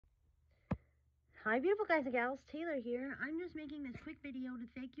Hi beautiful guys and gals, Taylor here. I'm just making this quick video to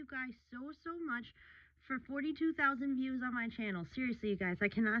thank you guys so much for 42,000 views on my channel. Seriously you guys, I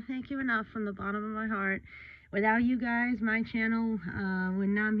cannot thank you enough from the bottom of my heart. Without you guys, my channel would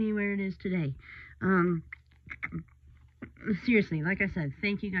not be where it is today. Seriously, like I said,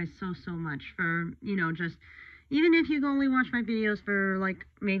 thank you guys so much for, just, even if you only watch my videos for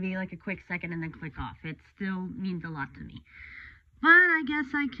maybe a quick second and then click off, it still means a lot to me. But I guess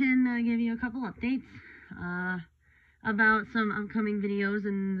I can give you a couple updates about some upcoming videos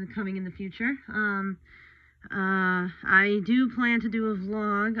coming in the future. I do plan to do a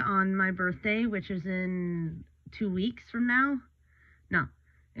vlog on my birthday, which is in 2 weeks from now. No,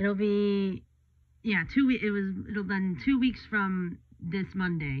 it'll be, yeah, it'll been 2 weeks from this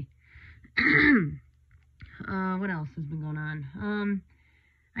Monday. What else has been going on?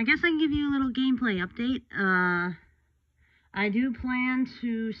 I guess I can give you a little gameplay update. I do plan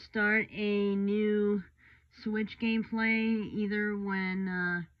to start a new Switch gameplay either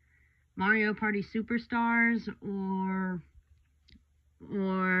when Mario Party Superstars or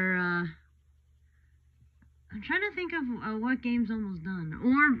I'm trying to think of what game's almost done,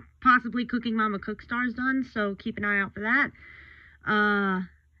 or possibly Cooking Mama Cookstar's done, so keep an eye out for that.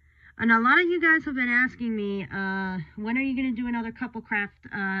 And a lot of you guys have been asking me, when are you going to do another Couple Craft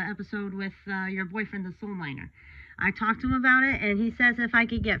episode with your boyfriend, the Soul Miner? I talked to him about it, and he says if I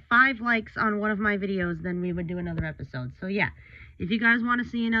could get 5 likes on one of my videos, then we would do another episode. So yeah, if you guys want to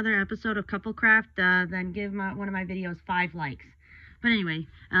see another episode of Couple Craft, then give one of my videos 5 likes. But anyway,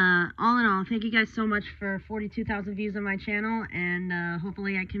 all in all, thank you guys so much for 42,000 views on my channel, and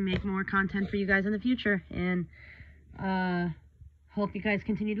hopefully I can make more content for you guys in the future, and hope you guys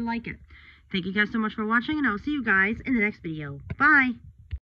continue to like it. Thank you guys so much for watching, and I'll see you guys in the next video. Bye!